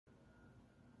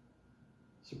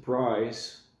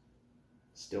Surprise.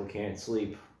 Still can't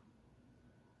sleep.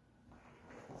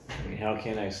 I mean, how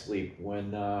can I sleep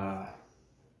when I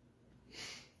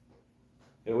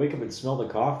wake up and smell the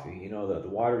coffee? You know, the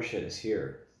watershed is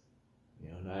here. You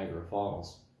know, Niagara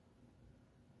Falls.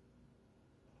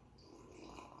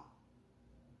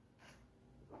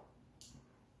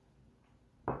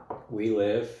 We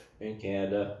live in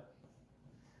Canada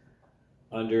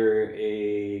under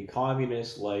a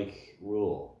communist-like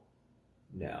rule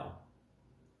now.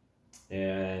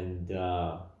 And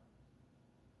of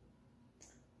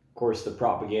course, the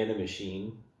propaganda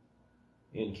machine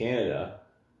in Canada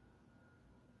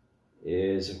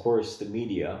is, of course, the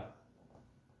media,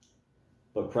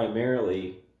 but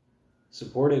primarily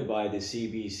supported by the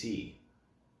CBC.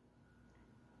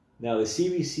 Now, the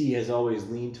CBC has always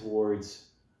leaned towards,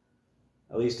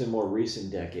 at least in more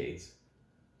recent decades,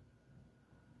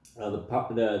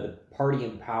 the party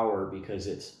in power, because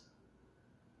it's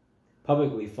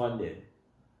publicly funded.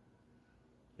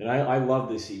 And I love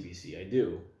the CBC, I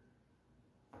do.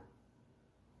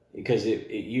 Because it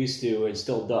used to, and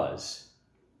still does,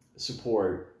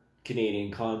 support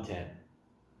Canadian content.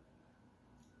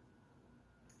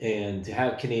 And to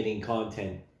have Canadian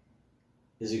content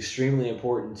is extremely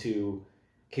important to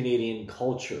Canadian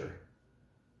culture,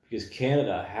 because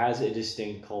Canada has a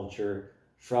distinct culture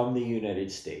from the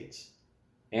United States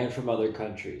and from other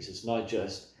countries. It's not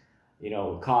just, you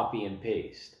know, copy and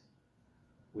paste.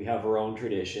 We have our own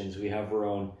traditions. We have our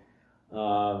own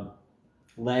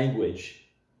language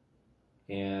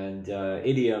and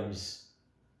idioms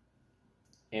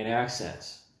and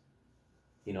accents.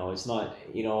 You know, it's not,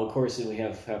 you know, of course, then we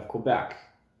have Quebec,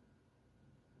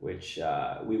 which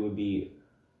we would be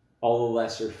all the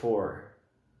lesser for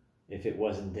if it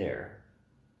wasn't there.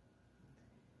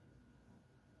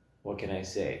 What can I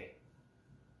say?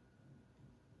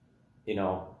 You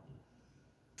know,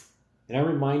 and I'm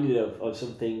reminded of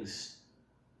some things,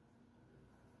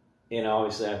 and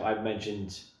obviously I've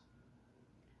mentioned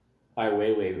Ai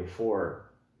Weiwei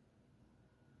before,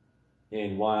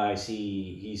 and why I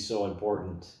see he's so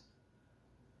important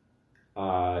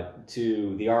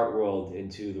to the art world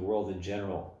and to the world in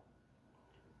general.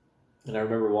 And I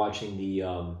remember watching the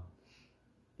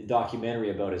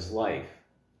documentary about his life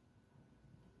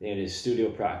and his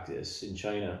studio practice in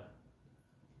China,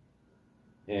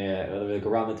 and like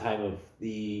around the time of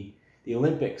the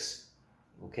Olympics.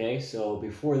 Okay, so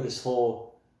before the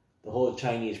whole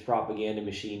Chinese propaganda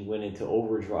machine went into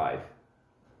overdrive,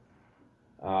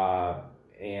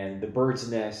 and the Bird's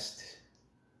Nest,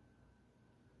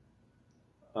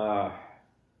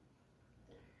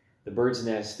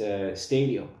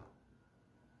 Stadium,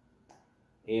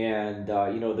 and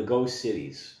you know, the ghost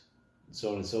cities, and so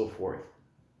on and so forth.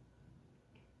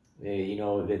 You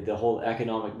know, the whole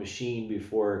economic machine,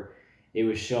 before it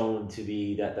was shown to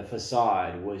be that the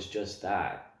facade was just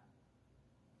that.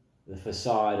 The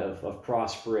facade of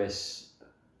prosperous,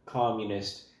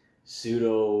 communist,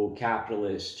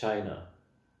 pseudo-capitalist China,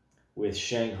 with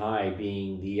Shanghai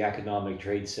being the economic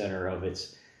trade center of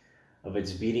its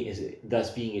beating, thus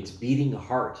being its beating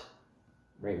heart,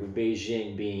 right? With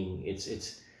Beijing being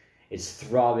its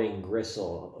throbbing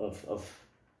gristle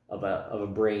of a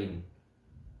brain.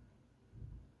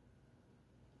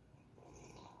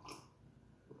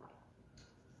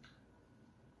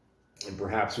 And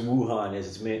perhaps Wuhan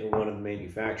is one of the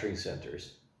manufacturing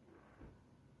centers.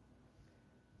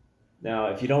 Now,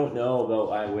 if you don't know about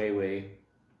Ai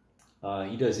Weiwei,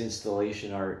 he does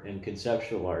installation art and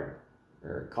conceptual art,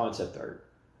 or concept art.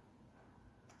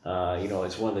 You know,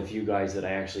 it's one of the few guys that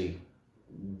I actually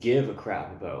give a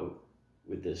crap about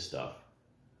with this stuff,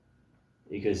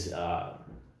 because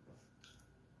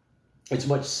it's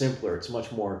much simpler. It's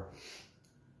much more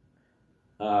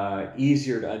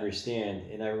easier to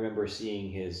understand. And I remember seeing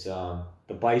his the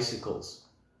bicycles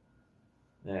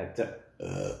at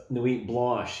Nuit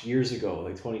Blanche years ago,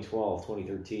 like 2012,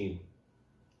 2013,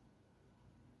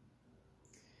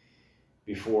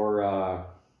 before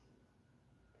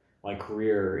my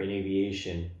career in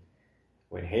aviation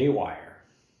went haywire.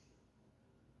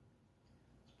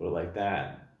 Let's put it like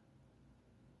that.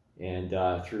 And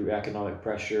through economic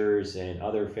pressures and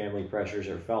other family pressures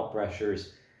or felt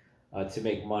pressures, to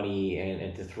make money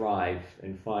and to thrive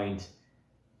and find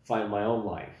my own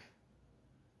life.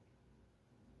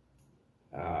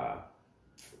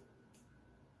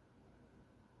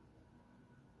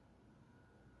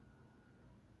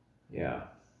 Yeah.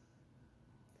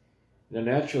 Now,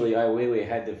 naturally, Ai Weiwei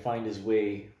had to find his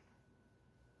way.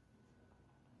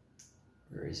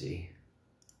 Where is he?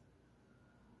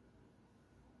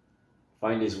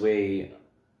 Find his way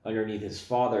underneath his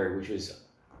father, which was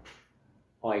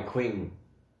Ai Qing,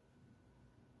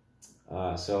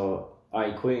 So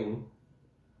Ai Qing,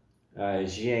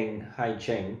 Jiang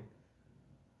Haicheng,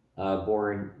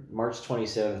 born March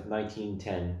 27th,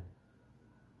 1910,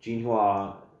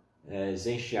 Jinhua,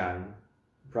 Zhejiang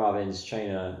province,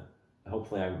 China.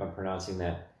 Hopefully I'm pronouncing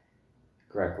that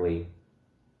correctly.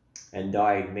 And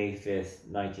died May 5th,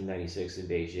 1996 in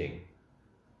Beijing.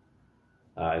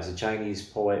 As a Chinese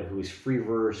poet whose free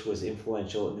verse was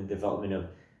influential in the development of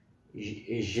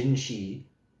Jinshi,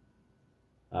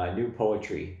 new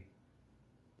poetry.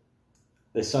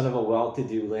 The son of a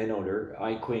well-to-do landowner,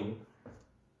 Ai Qing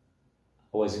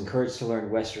was encouraged to learn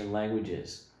Western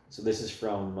languages. So this is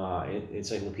from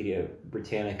Encyclopedia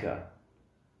Britannica.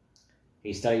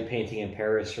 He studied painting in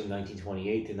Paris from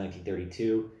 1928 to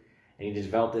 1932, and he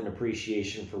developed an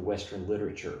appreciation for Western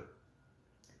literature.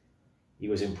 He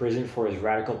was imprisoned for his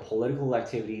radical political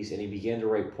activities, and he began to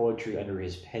write poetry under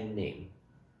his pen name.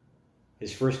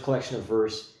 His first collection of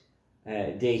verse,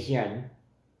 Deiyan,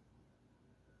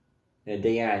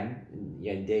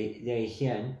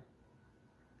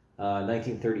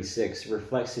 1936,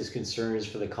 reflects his concerns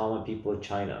for the common people of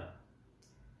China.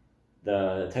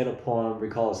 The title poem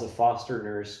recalls the foster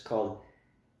nurse called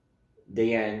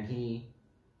Deiyan He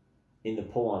in the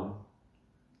poem.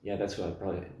 Yeah, that's what I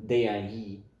probably Deiyan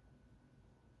He,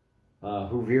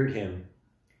 who reared him.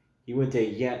 He went to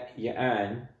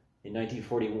Yan'an in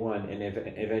 1941 and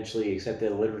eventually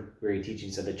accepted the literary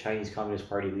teachings of the Chinese Communist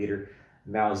Party leader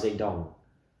Mao Zedong.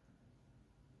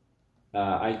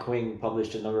 Ai Qing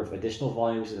published a number of additional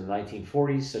volumes in the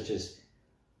 1940s, such as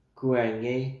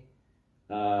Guanyi,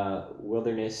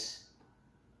 Wilderness,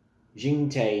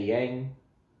 Jingtai Yang,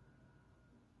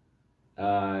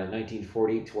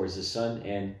 1940, Towards the Sun,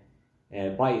 and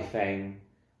Baifang,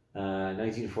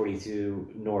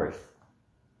 1942, North.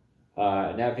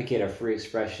 An advocate of free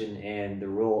expression and the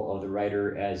role of the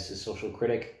writer as a social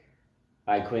critic,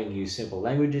 Ai Qing used simple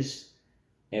languages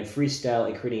and freestyle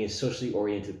in creating his socially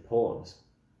oriented poems.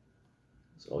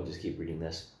 So I'll just keep reading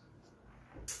this.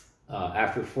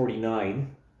 After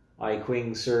 49, Ai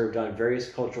Qing served on various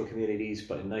cultural communities,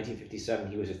 but in 1957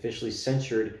 he was officially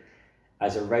censured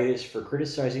as a rightist for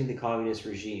criticizing the communist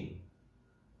regime.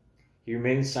 He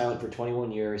remained silent for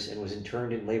 21 years and was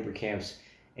interned in labor camps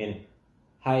in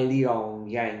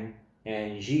Heilongjiang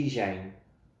and Zhejiang.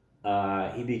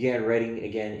 He began writing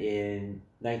again in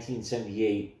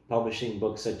 1978, publishing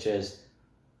books such as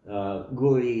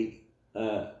Guli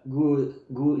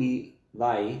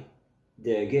Lai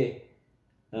De Ge,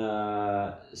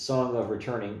 Song of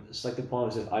Returning. Selected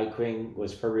Poems of Ai Qing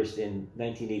was published in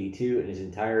 1982, and his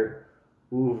entire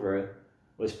oeuvre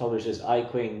was published as Ai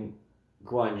Qing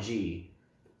Guanji,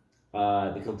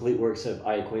 the complete works of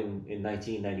Ai Qing in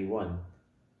 1991.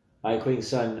 Ai Qing's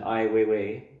son, Ai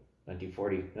Weiwei,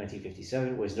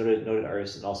 1940-1957, was noted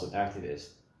artist and also an activist.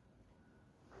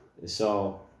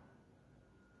 So,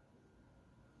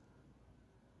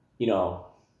 you know,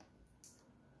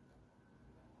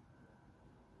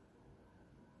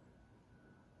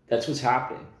 that's what's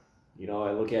happening. You know,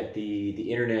 I look at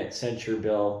the Internet Censure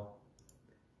Bill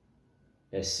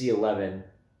as C11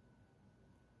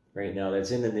 right now.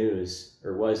 That's in the news,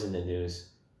 or was in the news,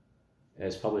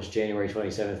 as published January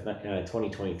 27th,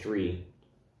 2023.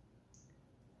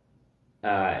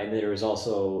 And there was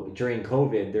also, during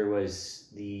COVID, there was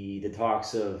the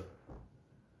talks of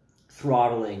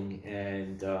throttling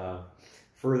and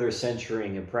further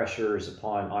censoring and pressures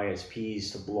upon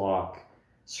ISPs to block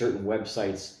certain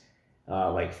websites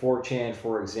like 4chan,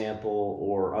 for example,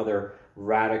 or other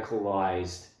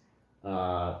radicalized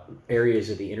areas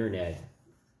of the internet,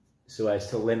 so as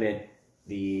to limit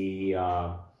the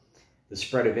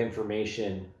spread of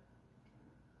information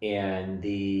and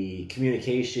the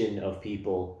communication of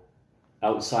people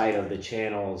outside of the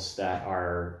channels that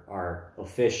are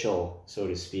official, so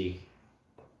to speak.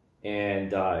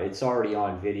 And it's already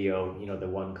on video. You know, the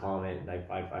one comment,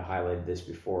 I highlighted this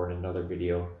before in another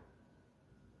video,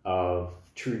 of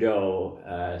Trudeau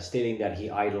stating that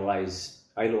he idolizes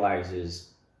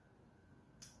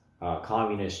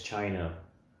communist China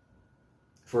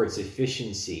for its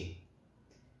efficiency.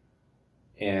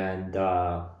 And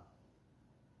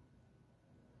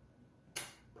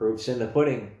proof's in the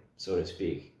pudding, so to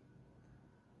speak.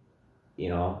 You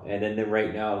know, and then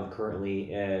right now,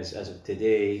 currently, as of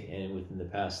today, and within the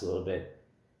past little bit,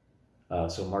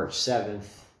 so March 7th,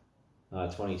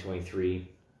 2023,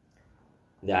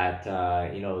 that,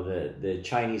 you know, the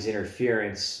Chinese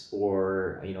interference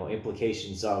or, you know,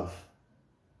 implications of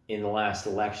in the last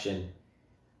election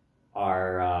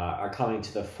are coming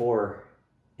to the fore.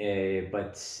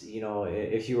 But, you know,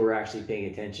 if you were actually paying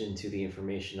attention to the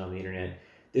information on the internet,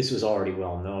 this was already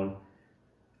well known.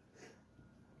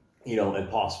 and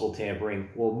possible tampering.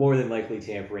 Well, more than likely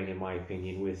tampering, in my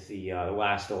opinion, with the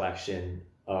last election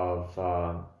of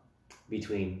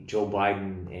between Joe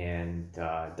Biden and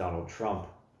Donald Trump.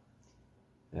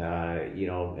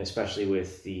 Especially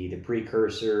with the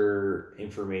precursor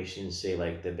information, say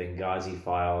like the Benghazi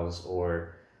files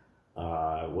or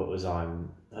what was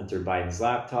on Hunter Biden's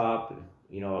laptop,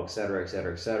 et cetera, et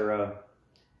cetera, et cetera.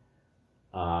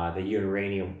 The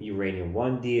Uranium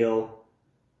One deal,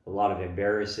 a lot of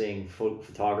embarrassing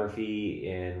photography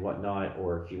and whatnot,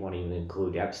 or if you want to even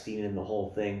include Epstein in the whole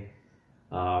thing,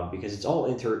 because it's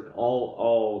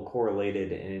all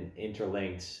correlated and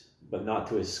interlinked, but not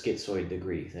to a schizoid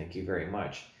degree. Thank you very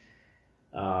much.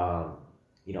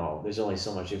 There's only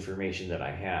so much information that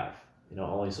I have.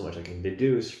 Only so much I can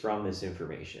deduce from this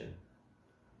information.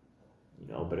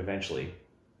 But eventually,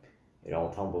 it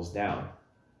all tumbles down.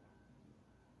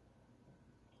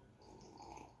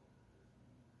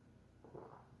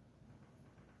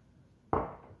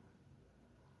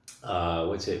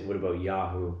 What about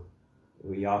Yahoo?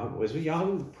 Was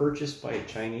Yahoo purchased by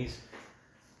Chinese?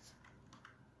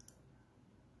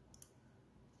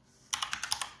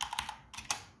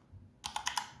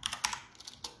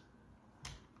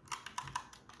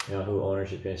 Yahoo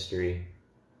ownership history.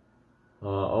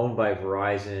 Owned by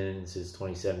Verizon since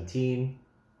 2017.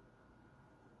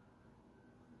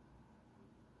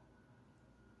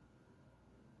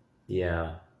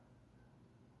 Yeah.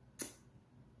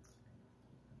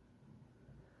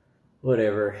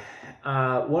 Whatever.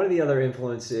 One of the other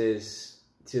influences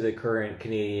to the current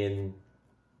Canadian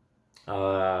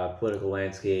political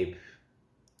landscape,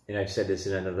 and I've said this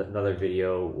in another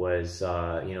video, was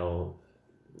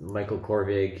Michael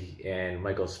Korvig and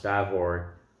Michael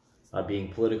Spavor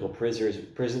being political prisoners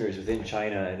within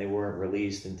China, and they weren't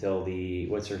released until the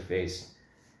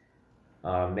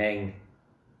Meng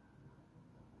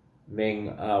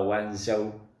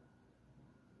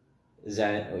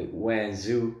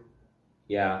Wanzhou,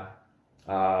 yeah,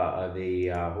 the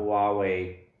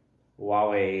Huawei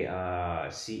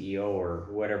CEO or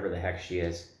whatever the heck she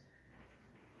is.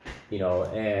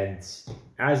 And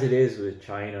as it is with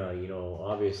China,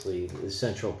 obviously the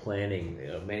central planning,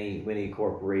 many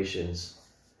corporations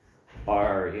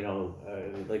are,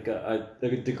 like a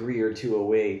degree or two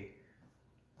away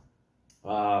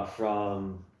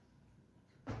from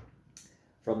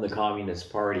the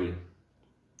Communist Party.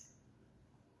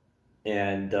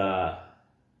 And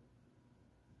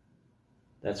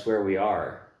that's where we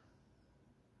are.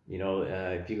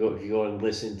 If you go and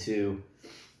listen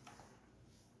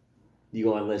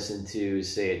to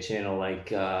say a channel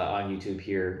like on YouTube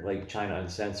here, like China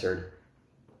Uncensored,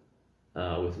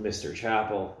 with Mr.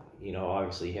 Chappell,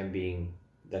 obviously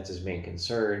that's his main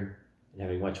concern, and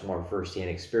having much more firsthand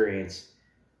experience.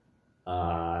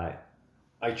 I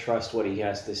trust what he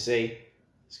has to say.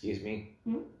 Excuse me.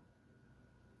 Mm-hmm.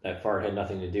 That fart had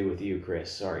nothing to do with you,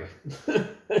 Chris. Sorry.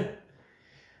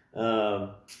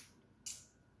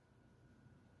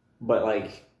 But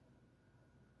like,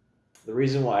 the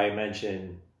reason why I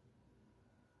mention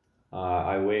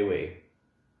Ai Weiwei,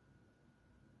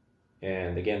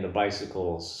 and again the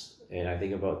bicycles, and I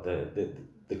think about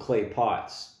the clay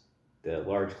pots, the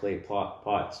large clay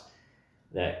pots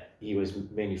that he was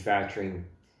manufacturing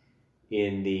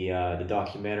in the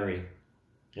documentary,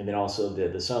 and then also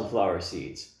the sunflower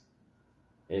seeds.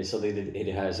 It's something that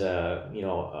it has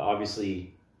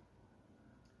obviously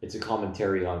it's a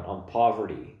commentary on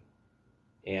poverty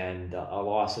and a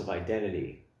loss of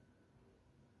identity,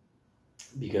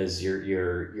 because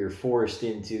you're forced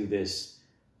into this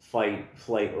fight,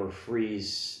 flight, or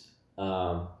freeze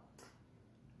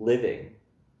living,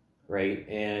 right?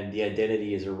 And the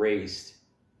identity is erased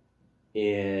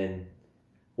in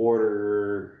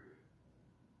order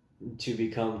to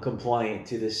become compliant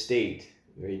to the state.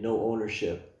 Right? No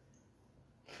ownership,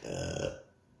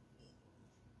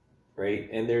 right?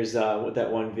 And there's what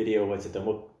that one video, what's it,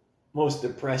 the most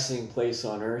depressing place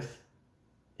on earth,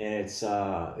 and it's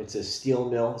a steel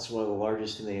mill. It's one of the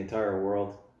largest in the entire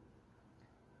world,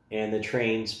 and the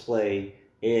trains play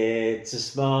 "It's a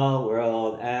Small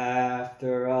World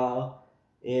After All,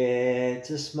 it's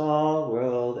a small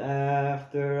world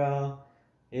after all,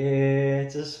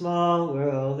 it's a small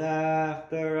world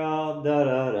after all, da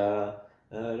da da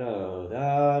da da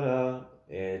da da."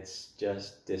 It's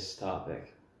just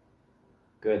dystopic.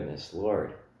 Goodness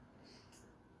Lord.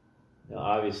 Now,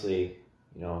 obviously,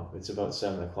 it's about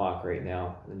 7 o'clock right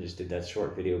now. I just did that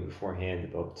short video beforehand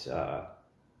about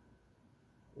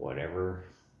whatever.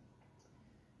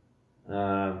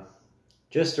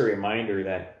 Just a reminder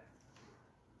that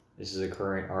this is a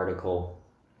current article.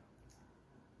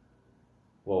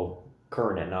 Well,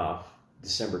 current enough.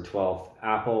 December 12th,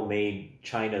 Apple made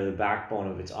China the backbone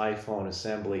of its iPhone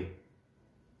assembly.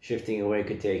 Shifting away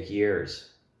could take years.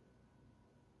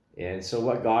 And so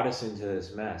what got us into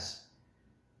this mess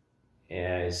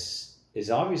is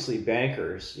obviously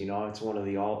bankers. You know, it's one of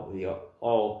the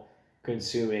all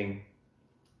consuming,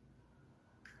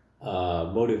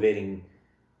 motivating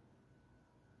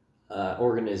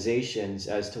organizations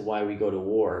as to why we go to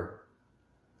war,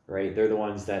 right? They're the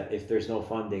ones that, if there's no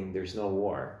funding, there's no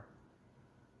war.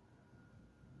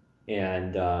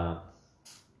 And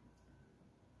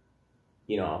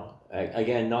you know,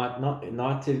 again,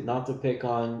 not to pick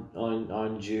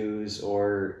on Jews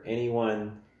or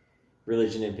anyone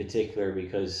religion in particular,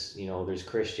 because you know there's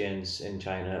Christians in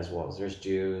China as well as there's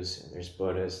Jews and there's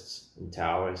Buddhists and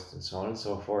Taoists and so on and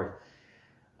so forth.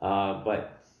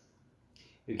 But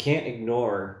you can't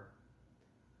ignore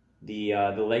the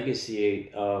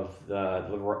legacy of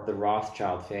the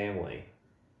Rothschild family,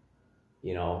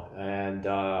 you know, and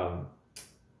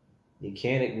you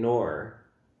can't ignore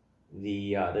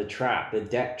the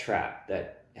debt trap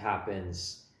that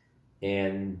happens,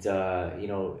 and you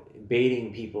know,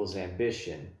 baiting people's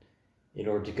ambition in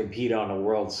order to compete on a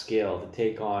world scale, to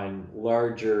take on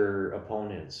larger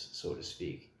opponents, so to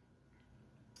speak.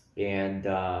 And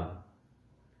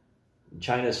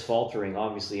China's faltering,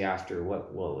 obviously, after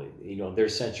you know, their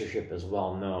censorship is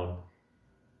well known,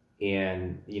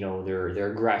 and you know,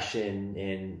 their aggression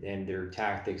and their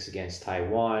tactics against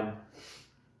Taiwan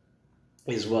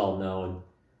is well known,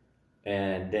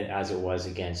 and then as it was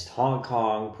against Hong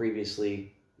Kong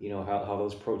previously, you know, how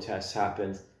those protests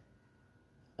happened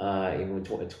in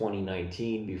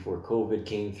 2019 before COVID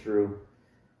came through,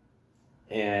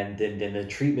 and then the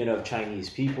treatment of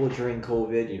Chinese people during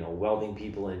COVID, you know, welding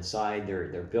people inside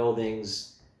their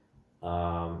buildings,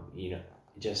 you know,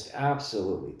 just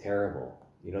absolutely terrible.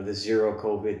 You know, the zero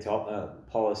COVID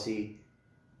policy,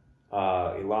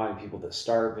 allowing people to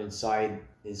starve inside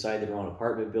their own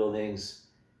apartment buildings,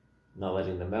 not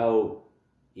letting them out,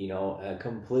 you know,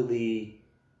 completely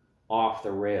off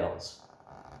the rails,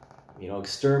 you know,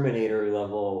 exterminator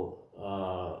level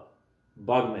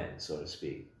bugmen, so to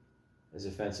speak, as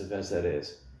offensive as that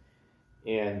is.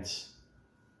 And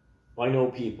I know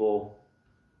people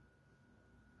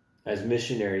as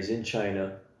missionaries in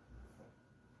China,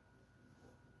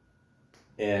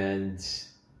 and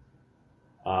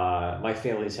my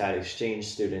family's had exchange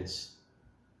students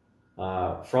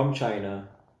from China,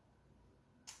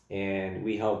 and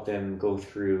we helped them go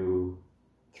through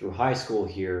high school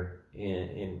here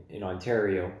in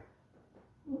Ontario.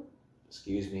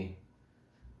 Excuse me.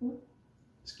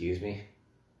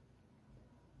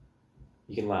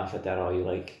 You can laugh at that all you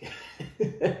like.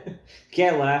 You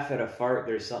can't laugh at a fart,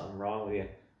 there's something wrong with you.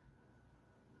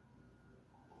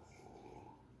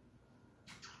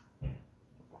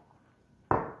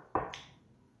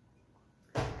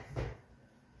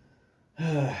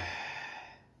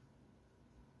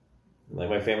 Like,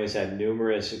 my family's had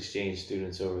numerous exchange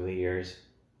students over the years.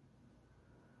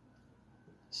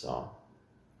 So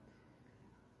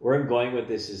where I'm going with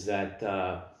this is that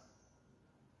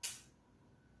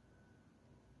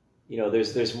you know,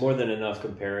 there's more than enough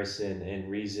comparison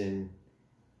and reason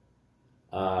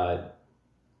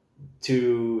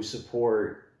to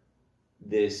support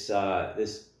this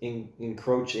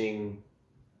encroaching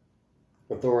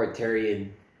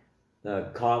authoritarian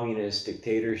communist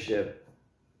dictatorship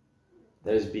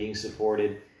that is being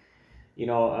supported. You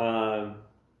know,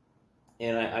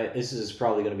 and I this is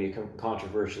probably going to be a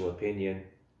controversial opinion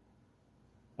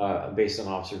based on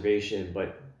observation,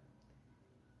 but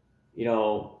you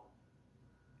know,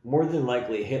 more than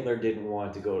likely Hitler didn't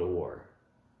want to go to war.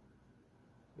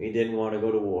 He didn't want to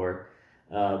go to war,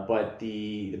 but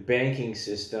the banking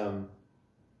system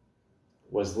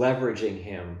was leveraging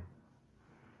him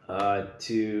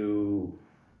to,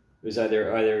 it was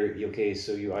either okay,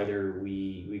 so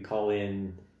we call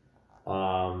in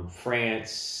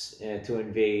France to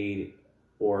invade,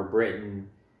 or Britain,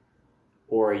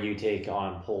 or you take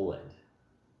on Poland.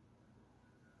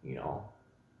 You know,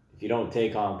 if you don't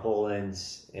take on Poland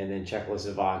and then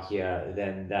Czechoslovakia,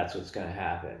 then that's what's going to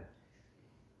happen.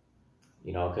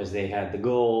 You know, because they had the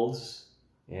golds,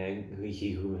 and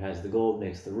he who has the gold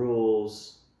makes the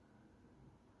rules.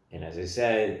 And as I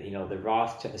said, you know, the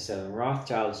seven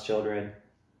Rothschild's children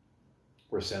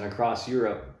were sent across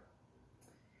Europe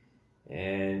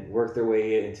and worked their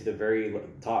way into the very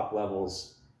top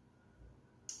levels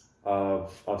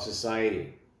of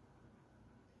society.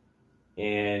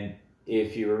 And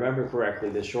if you remember correctly,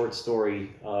 the short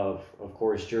story of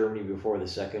course, Germany before the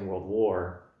Second World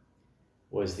War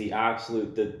was the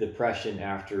absolute depression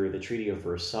after the Treaty of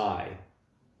Versailles.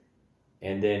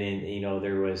 And then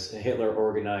there was Hitler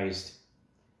organized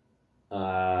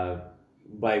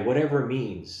by whatever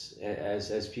means,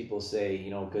 as people say,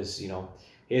 because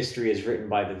history is written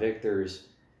by the victors,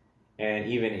 and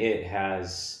even it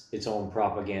has its own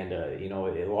propaganda.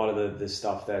 A lot of the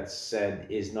stuff that's said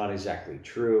is not exactly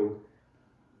true.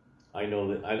 I know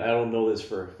that I don't know this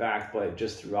for a fact, but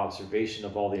just through observation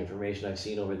of all the information I've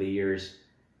seen over the years,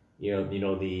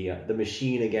 the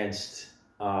machine against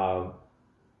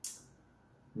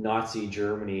Nazi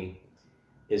Germany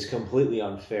is completely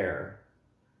unfair.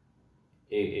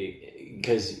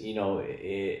 Because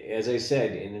as I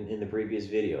said in the previous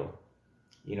video,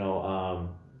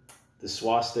 the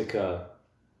swastika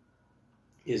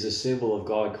is a symbol of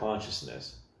God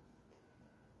consciousness.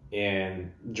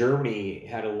 And Germany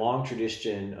had a long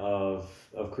tradition of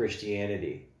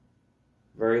Christianity,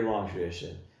 very long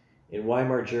tradition. In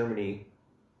Weimar Germany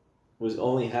was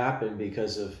only happened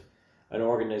because of an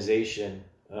organization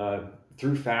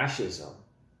through fascism.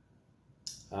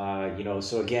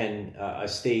 So again, a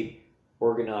state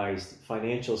organized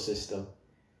financial system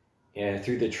and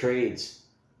through the trades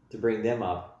to bring them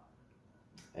up.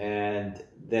 And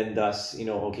then thus,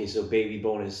 so baby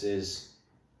bonuses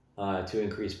to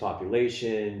increase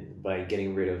population by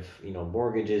getting rid of,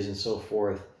 mortgages and so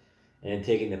forth, and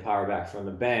taking the power back from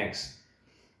the banks.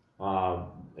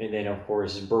 And then, of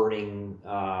course, burning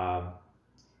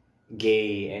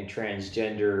gay and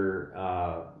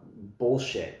transgender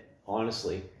bullshit,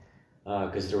 honestly,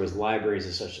 because there was libraries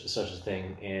of such a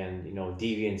thing, and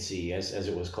deviancy, as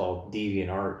it was called, deviant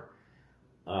art,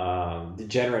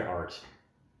 degenerate art,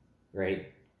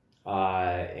 right?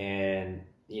 And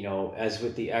as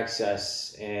with the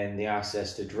excess and the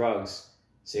access to drugs,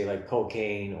 say like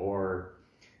cocaine or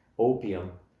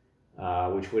opium,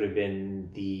 which would have been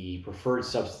the preferred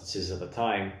substances at the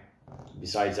time,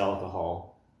 besides alcohol.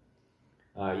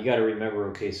 You got to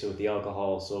remember, so with the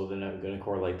alcohol, so then I'm going to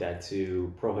correlate that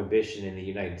to prohibition in the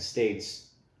United States.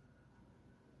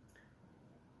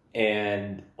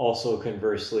 And also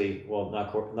conversely, well,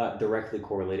 not directly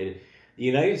correlated, the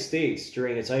United States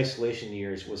during its isolation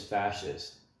years was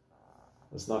fascist.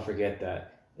 Let's not forget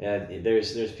that. And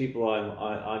there's people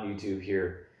on YouTube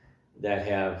here that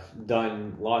have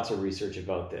done lots of research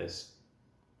about this.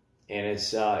 And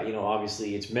it's,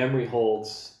 obviously its memory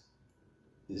holds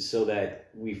so that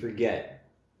we forget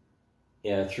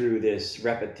through this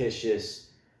repetitious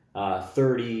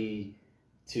 30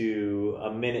 to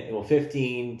a minute,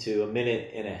 15 to a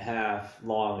minute and a half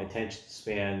long attention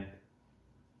span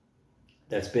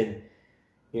that's been,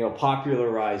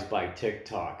 popularized by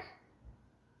TikTok.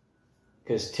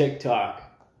 Because TikTok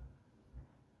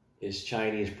is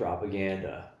Chinese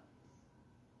propaganda.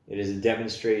 It is a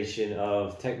demonstration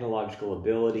of technological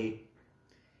ability,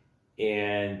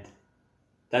 and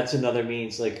that's another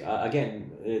means,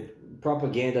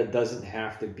 propaganda doesn't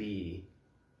have to be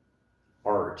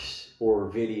art or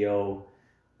video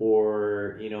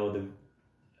or, the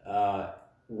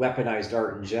weaponized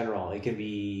art in general. It can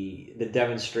be the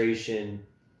demonstration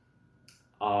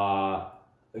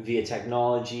via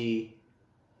technology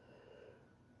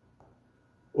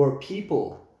or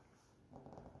people,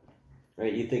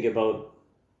 right? You think about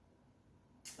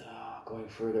going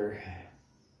further.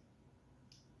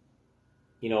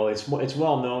 It's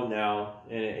well known now,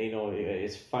 and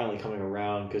it's finally coming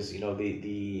around because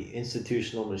the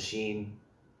institutional machine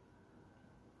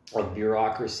of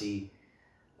bureaucracy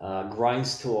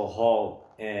grinds to a halt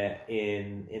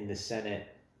in the Senate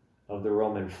of the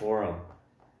Roman Forum.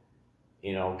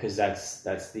 Because that's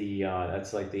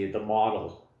like the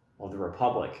model of the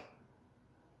republic,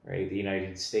 right? The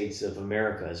United States of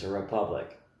America is a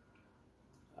republic.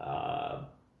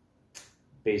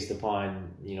 Based upon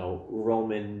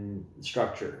Roman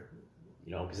structure,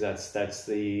 because that's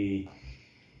the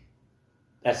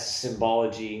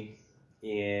symbology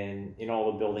in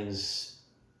all the buildings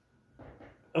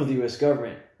of the U.S.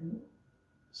 government.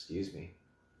 Excuse me.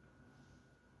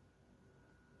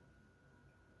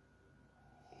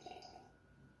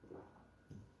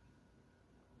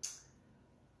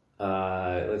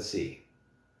 Let's see.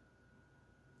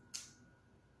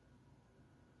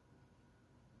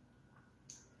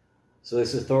 So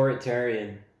this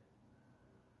authoritarian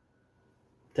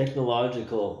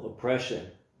technological oppression,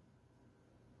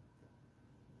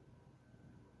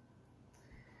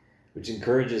 which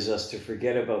encourages us to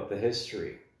forget about the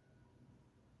history.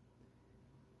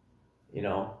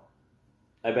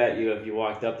 I bet you if you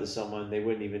walked up to someone, they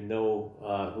wouldn't even know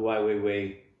who Ai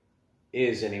Weiwei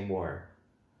is anymore.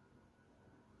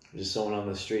 Just someone on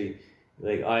the street,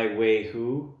 like, Ai Wei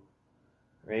who,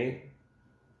 right?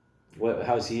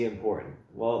 How's he important?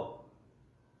 Well,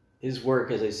 his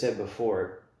work, as I said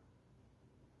before,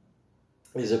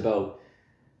 is about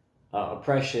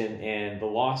oppression and the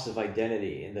loss of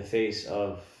identity in the face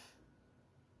of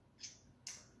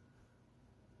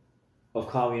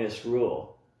communist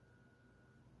rule.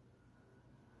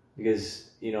 Because,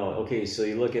 you know, okay, so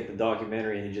you look at the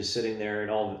documentary and you're just sitting there,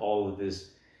 and all of his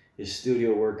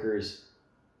studio workers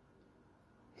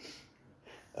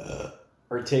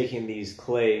are taking these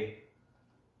clay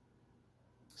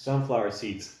sunflower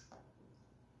seeds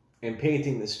and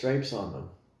painting the stripes on them.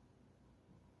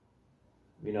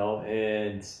 You know,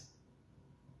 and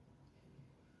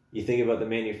you think about the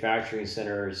manufacturing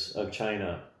centers of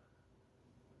China.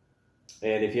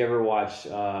 And if you ever watch,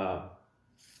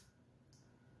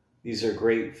 these are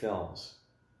great films.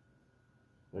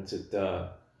 What's it?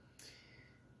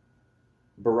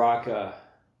 Baraka,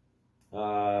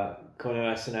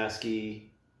 Konosuke,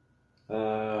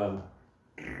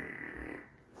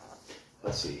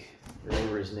 let's see,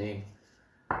 remember his name.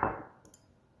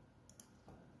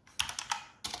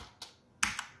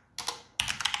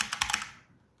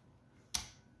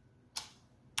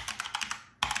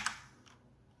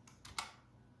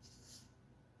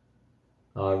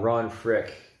 Ron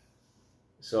Frick.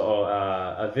 So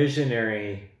a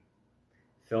visionary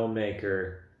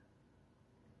filmmaker,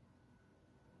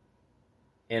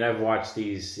 and I've watched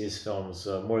his films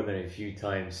more than a few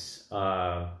times.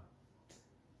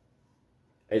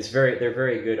 They're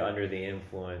very good under the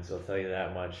influence, I'll tell you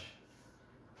that much.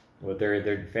 But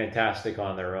they're fantastic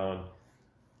on their own.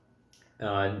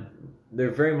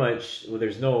 They're very much, well,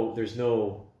 there's no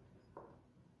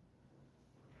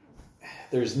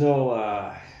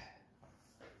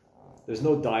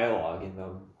dialogue in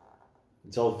them.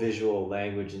 It's all visual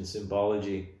language and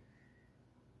symbology.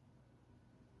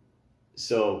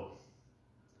 So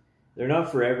they're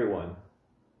not for everyone,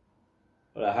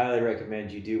 but I highly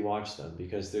recommend you do watch them,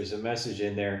 because there's a message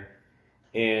in there,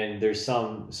 and there's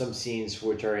some scenes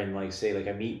which are in, like, say, like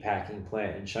a meat packing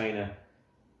plant in China.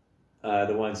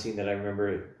 The one scene that I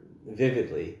remember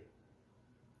vividly,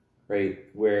 right,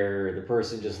 where the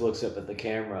person just looks up at the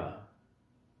camera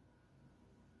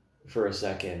for a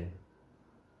second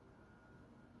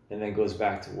and then goes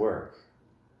back to work,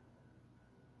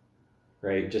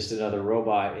 right? Just another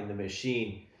robot in the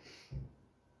machine.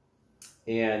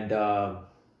 And so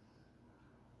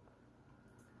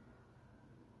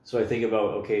I think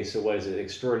about, okay, so what is it?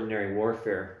 Extraordinary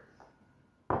warfare.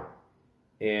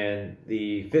 And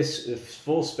the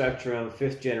full spectrum,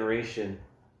 5th generation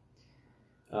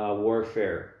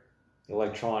warfare,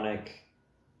 electronic,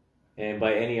 and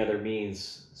by any other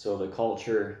means. So the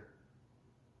culture,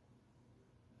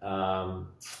 and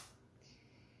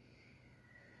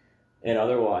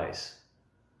otherwise.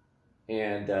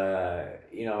 And,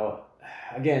 you know,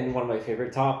 again, one of my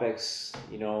favorite topics,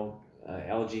 you know,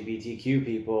 LGBTQ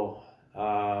people.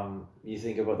 You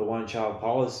think about the one-child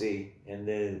policy and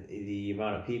the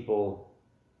amount of people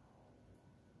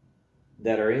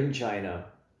that are in China,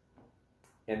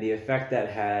 and the effect that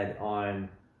had on,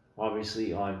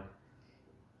 obviously, on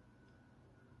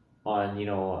you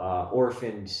know,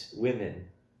 orphaned women.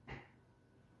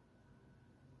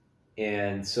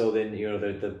 And so then, you know,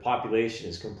 the population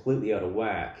is completely out of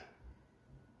whack,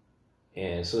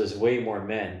 and so there's way more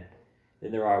men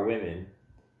than there are women.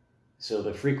 So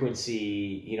the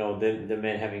frequency, you know, the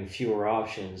men having fewer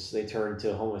options, they turn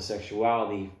to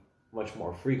homosexuality much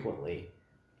more frequently,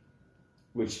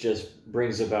 which just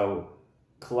brings about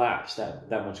collapse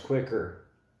that much quicker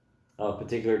of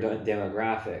particular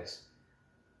demographics.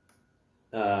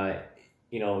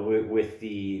 You know, with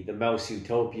the mouse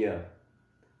utopia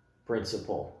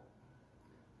principle.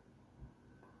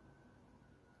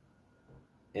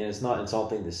 And it's not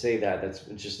insulting to say that.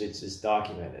 It's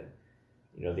documented.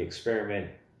 You know, the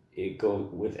experiment, it goes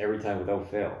with every time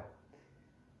without fail.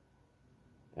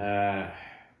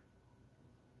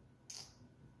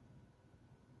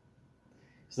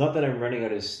 It's not that I'm running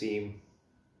out of steam.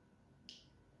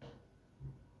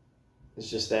 It's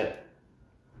just that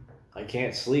I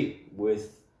can't sleep when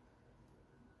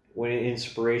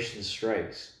inspiration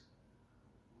strikes.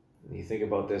 And you think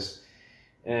about this,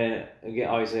 and again,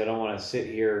 obviously I don't want to sit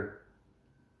here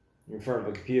in front of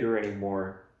a computer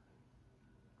anymore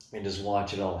and just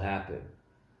watch it all happen.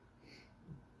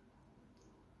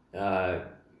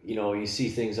 You know, you see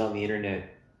things on the internet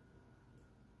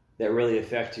that really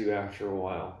affect you after a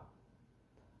while.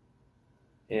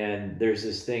 And there's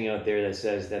this thing out there that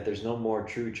says that there's no more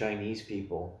true Chinese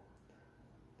people.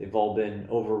 They've all been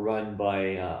overrun by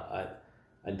a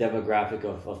demographic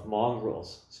of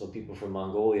mongrels, so people from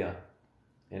Mongolia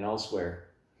and elsewhere.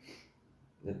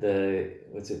 I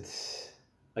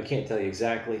can't tell you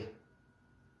exactly,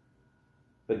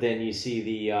 But then you see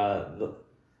the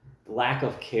lack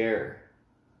of care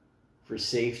for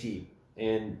safety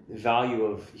and value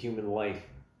of human life,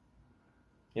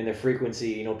 and the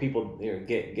frequency. You know, people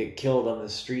get killed on the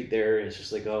street there, and it's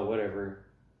just like, oh, whatever.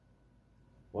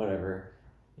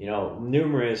 You know,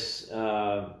 numerous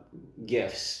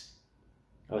gifts.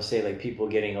 I would say, like, people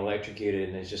getting electrocuted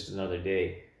and it's just another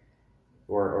day,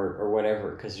 or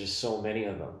whatever, because there's so many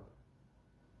of them.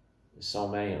 There's so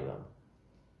many of them.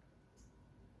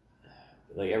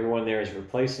 Like, everyone there is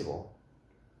replaceable.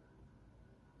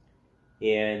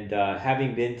 And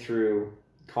having been through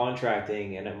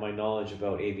contracting and my knowledge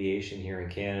about aviation here in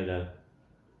Canada,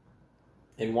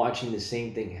 and watching the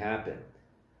same thing happen,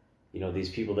 you know, these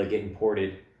people that get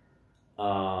imported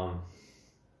from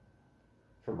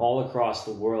all across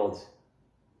the world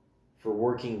for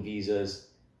working visas,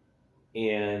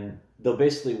 and they'll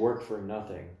basically work for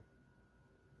nothing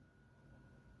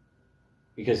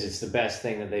because it's the best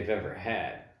thing that they've ever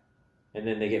had. And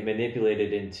then they get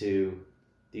manipulated into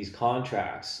these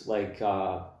contracts, like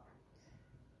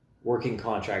working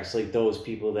contracts, like those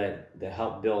people that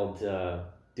helped build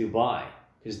Dubai,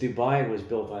 because Dubai was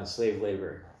built on slave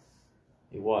labor.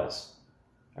 It was.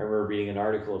 I remember reading an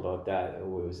article about that.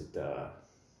 What was it?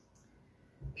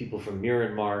 People from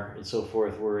Myanmar and so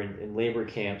forth were in labor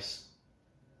camps,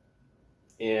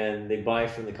 and they buy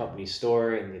from the company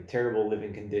store, and the terrible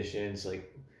living conditions, like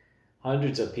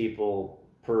hundreds of people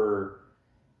per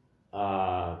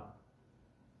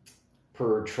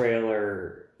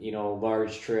trailer, you know,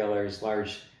 large trailers,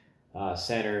 large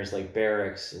centers like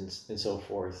barracks and so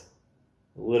forth.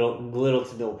 Little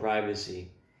to no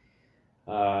privacy.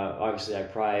 Obviously, I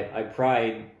prize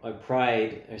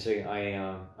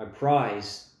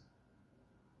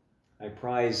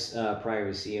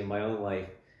privacy in my own life.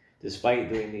 Despite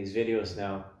doing these videos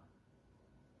now,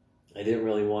 I didn't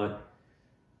really want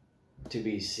to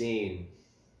be seen.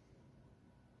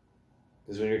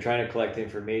 Because when you're trying to collect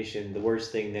information, the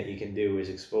worst thing that you can do is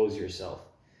expose yourself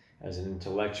as an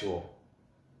intellectual.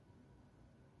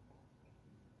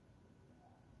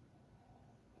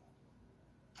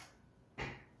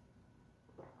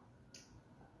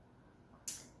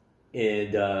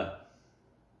 And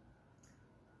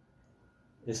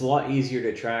it's a lot easier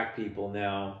to track people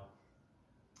now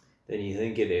than you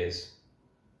think it is.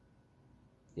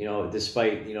 You know,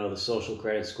 despite, you know, the social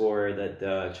credit score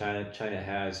that China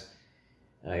has,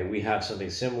 we have something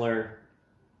similar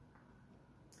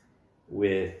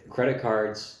with credit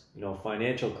cards, you know,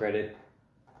 financial credit,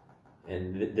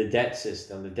 and the debt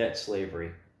system, the debt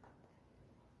slavery.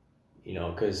 You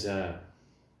know, because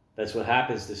that's what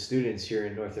happens to students here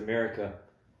in North America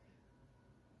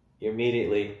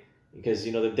immediately, because,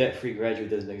 you know, the debt-free graduate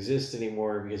doesn't exist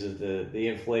anymore because of the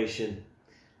inflation,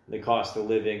 the cost of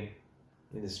living,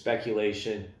 and the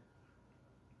speculation,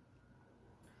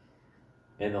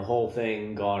 and the whole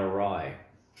thing gone awry.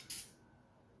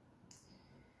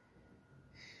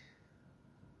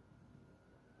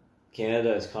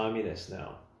 Canada is communist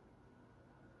now.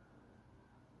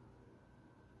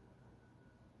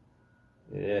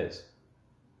 It is.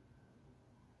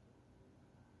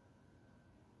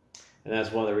 And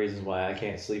that's one of the reasons why I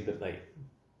can't sleep at night.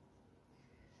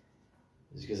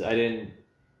 It's because I didn't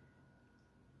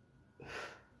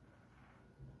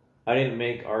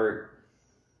make art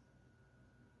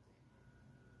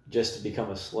just to become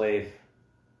a slave.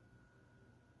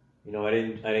 You know, I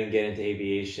didn't get into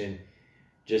aviation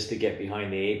just to get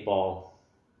behind the 8 ball.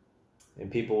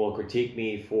 And people will critique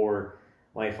me for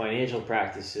my financial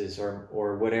practices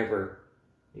or whatever,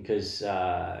 because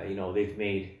you know, they've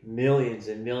made millions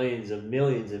and millions and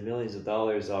millions and millions of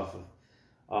dollars off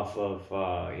of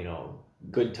you know,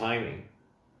 good timing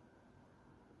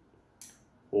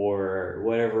or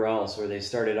whatever else, or they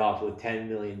started off with $10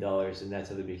 million and that's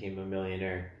how they became a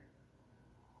millionaire.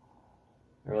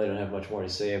 I really don't have much more to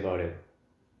say about it.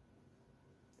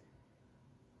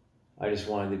 I just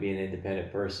wanted to be an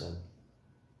independent person.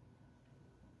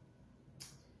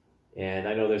 And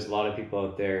I know there's a lot of people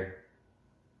out there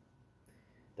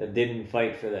that didn't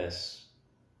fight for this.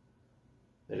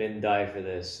 They didn't die for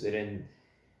this. They're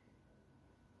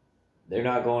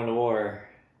not going to war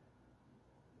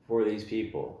for these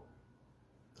people.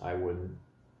 I wouldn't.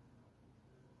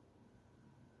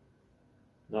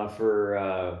 Not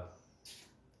for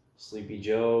Sleepy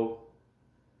Joe.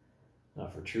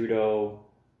 Not for Trudeau.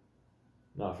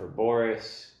 Not for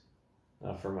Boris.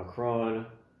 Not for Macron.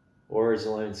 Or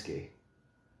Zelensky.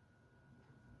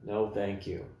 No, thank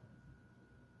you.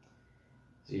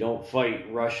 So you don't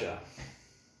fight Russia.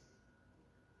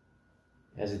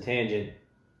 As a tangent,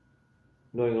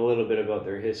 knowing a little bit about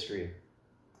their history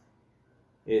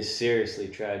is seriously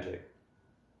tragic.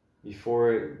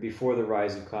 before the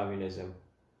rise of communism.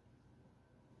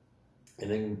 And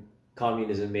then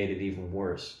communism made it even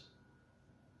worse.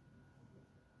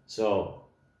 So,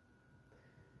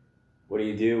 what do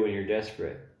you do when you're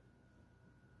desperate?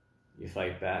 You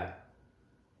fight back.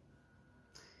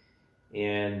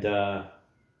 And the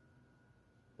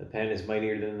pen is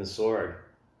mightier than the sword.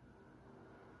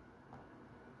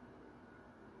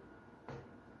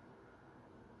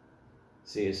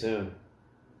 See you soon.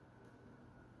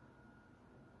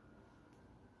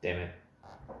 Damn it.